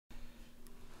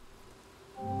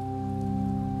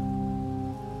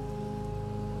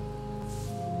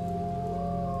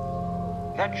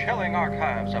the chilling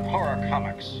archives of horror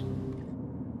comics.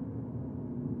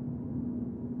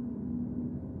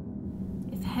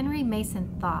 If Henry Mason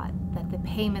thought that the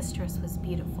paymistress was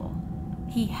beautiful,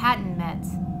 he hadn't met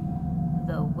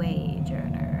the wage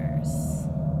earners.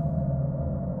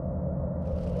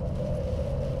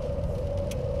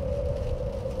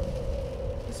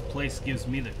 This place gives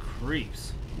me the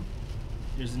creeps.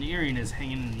 There's an eeriness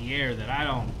hanging in the air that I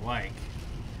don't like.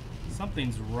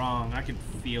 Something's wrong. I can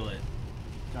feel it.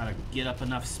 Gotta get up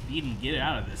enough speed and get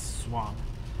out of this swamp.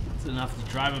 It's enough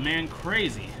to drive a man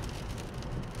crazy.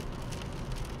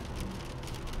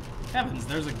 Heavens,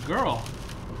 there's a girl.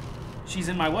 She's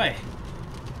in my way.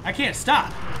 I can't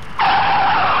stop.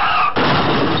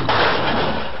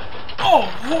 Oh,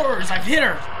 horrors! I've hit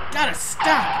her! Gotta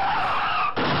stop!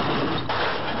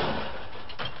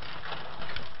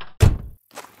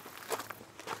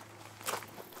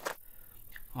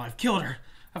 Oh, I've killed her.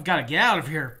 I've got to get out of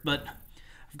here, but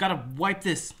I've got to wipe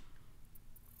this.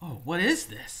 Oh, what is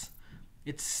this?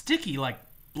 It's sticky like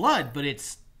blood, but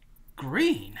it's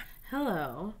green.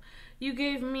 Hello. You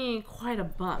gave me quite a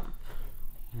bump.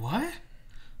 What?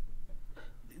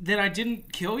 That I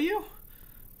didn't kill you?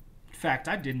 In fact,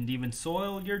 I didn't even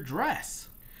soil your dress.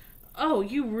 Oh,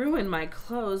 you ruined my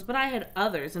clothes, but I had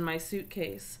others in my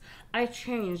suitcase. I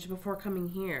changed before coming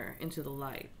here into the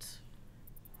light.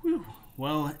 Whew.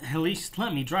 Well, at least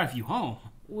let me drive you home.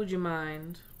 Would you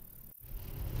mind?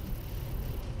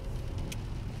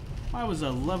 Why was a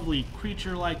lovely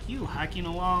creature like you hiking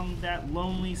along that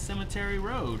lonely cemetery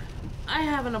road? I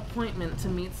have an appointment to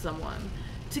meet someone,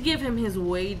 to give him his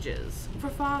wages, for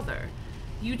father.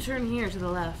 You turn here to the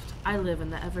left. I live in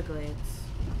the Everglades.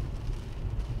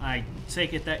 I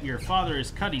take it that your father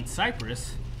is cutting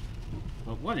cypress,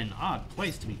 but what an odd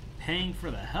place to be paying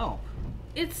for the help.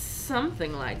 It's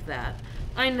something like that.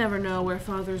 I never know where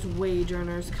father's wage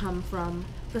earners come from.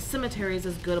 The cemetery's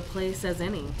as good a place as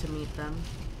any to meet them.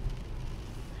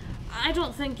 I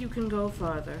don't think you can go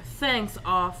farther. Thanks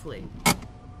awfully.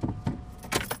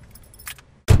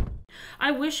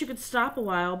 I wish you could stop a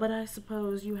while, but I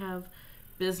suppose you have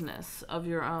business of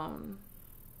your own.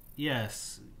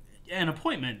 Yes, an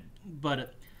appointment,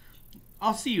 but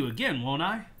I'll see you again, won't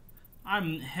I?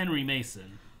 I'm Henry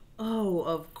Mason. Oh,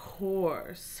 of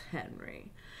course,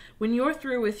 Henry. When you're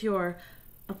through with your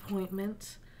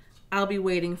appointment, I'll be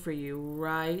waiting for you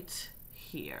right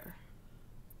here.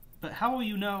 But how will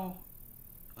you know,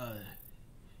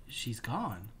 she's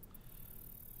gone?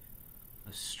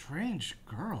 A strange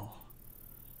girl.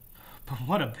 But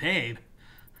what a babe.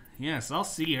 Yes, I'll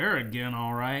see her again,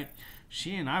 all right.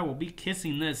 She and I will be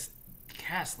kissing this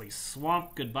ghastly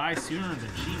swamp goodbye sooner than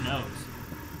she knows.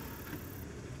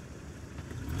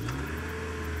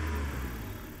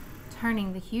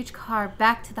 Turning the huge car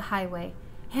back to the highway,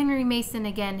 Henry Mason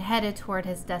again headed toward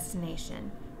his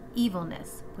destination.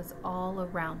 Evilness was all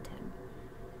around him.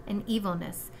 And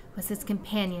evilness was his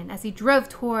companion as he drove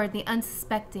toward the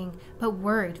unsuspecting but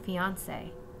worried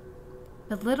fiancée.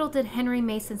 But little did Henry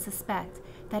Mason suspect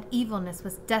that evilness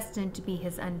was destined to be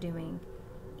his undoing,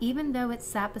 even though it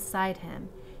sat beside him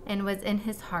and was in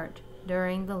his heart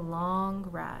during the long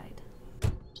ride.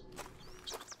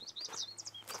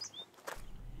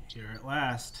 Here at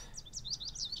last.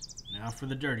 Now for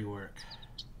the dirty work.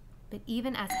 But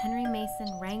even as Henry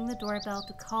Mason rang the doorbell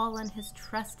to call on his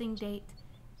trusting date,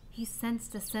 he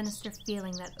sensed a sinister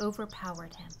feeling that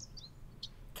overpowered him.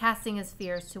 Casting his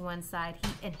fears to one side,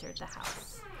 he entered the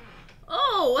house.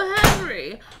 Oh,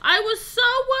 Henry! I was so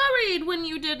worried when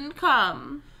you didn't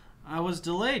come. I was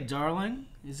delayed, darling.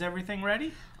 Is everything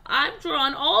ready? I've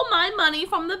drawn all my money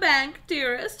from the bank,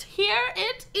 dearest. Here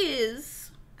it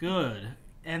is. Good.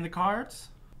 And the cards?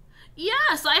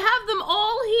 Yes, I have them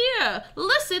all here.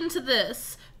 Listen to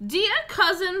this. Dear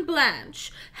Cousin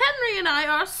Blanche, Henry and I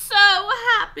are so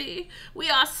happy. We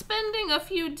are spending a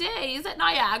few days at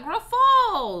Niagara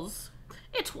Falls.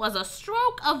 It was a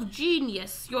stroke of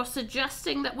genius, your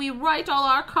suggesting that we write all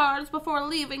our cards before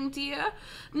leaving, dear.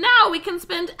 Now we can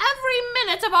spend every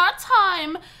minute of our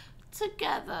time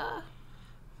together.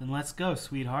 Then let's go,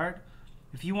 sweetheart.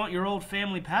 If you want your old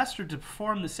family pastor to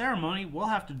perform the ceremony, we'll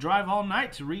have to drive all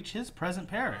night to reach his present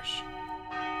parish.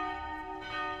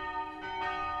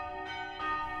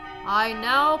 I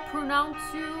now pronounce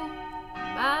you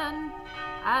man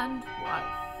and wife.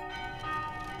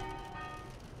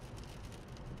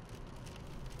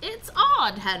 It's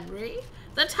odd, Henry,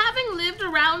 that having lived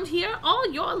around here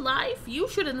all your life, you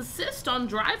should insist on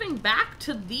driving back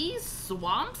to these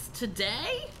swamps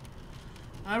today?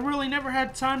 I really never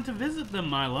had time to visit them,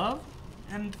 my love,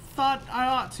 and thought I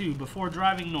ought to before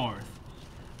driving north.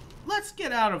 Let's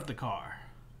get out of the car.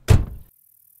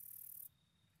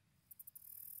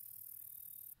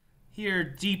 Here,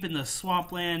 deep in the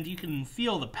swampland, you can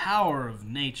feel the power of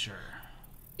nature.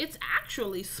 It's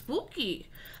actually spooky.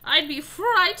 I'd be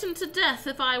frightened to death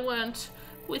if I weren't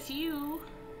with you.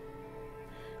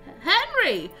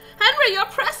 Henry! Henry, you're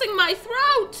pressing my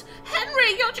throat!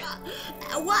 Henry,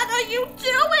 what are you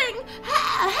doing?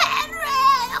 Henry!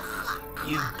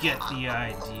 You get the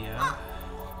idea.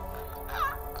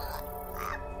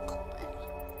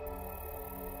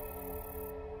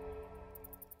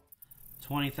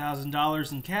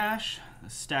 $20,000 in cash, a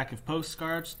stack of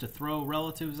postcards to throw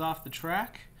relatives off the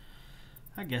track.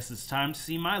 I guess it's time to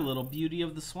see my little beauty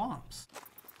of the swamps.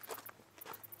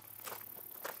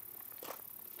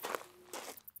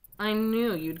 I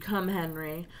knew you'd come,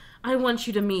 Henry. I want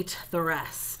you to meet the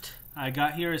rest. I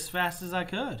got here as fast as I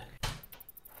could.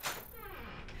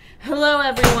 Hello,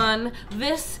 everyone.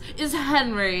 This is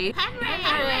Henry. Henry!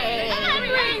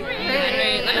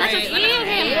 Let us feel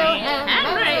him.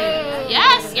 Henry!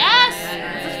 Yes!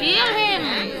 Let's feel him.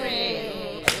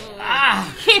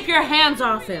 Ah! Keep your hands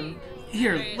off him.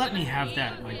 Here, let me have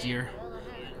that, my dear.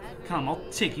 Come, I'll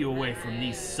take you away from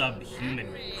these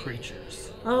subhuman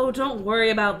creatures. Oh, don't worry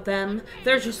about them.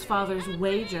 They're just Father's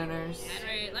wage earners.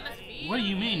 What do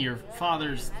you mean, your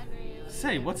father's...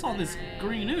 Say, what's all this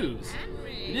green ooze?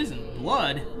 It isn't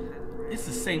blood. It's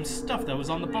the same stuff that was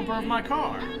on the bumper of my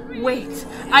car. Wait,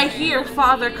 I hear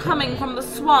Father coming from the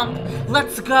swamp.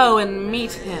 Let's go and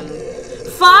meet him.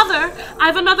 Father,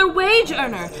 I've another wage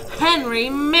earner, Henry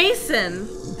Mason.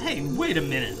 Hey, wait a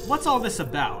minute. What's all this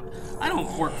about? I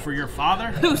don't work for your father.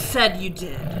 Who said you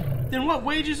did? Then what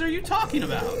wages are you talking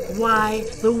about? Why,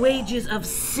 the wages of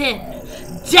sin.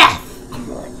 Death!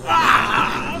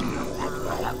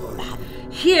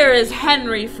 Here is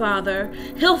Henry, Father.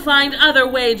 He'll find other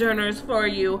wage earners for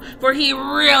you, for he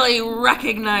really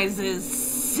recognizes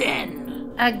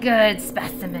sin. A good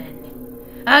specimen.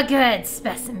 A good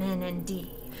specimen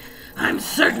indeed. I'm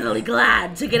certainly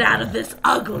glad to get out of this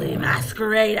ugly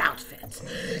masquerade outfit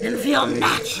and feel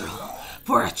natural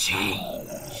for a change.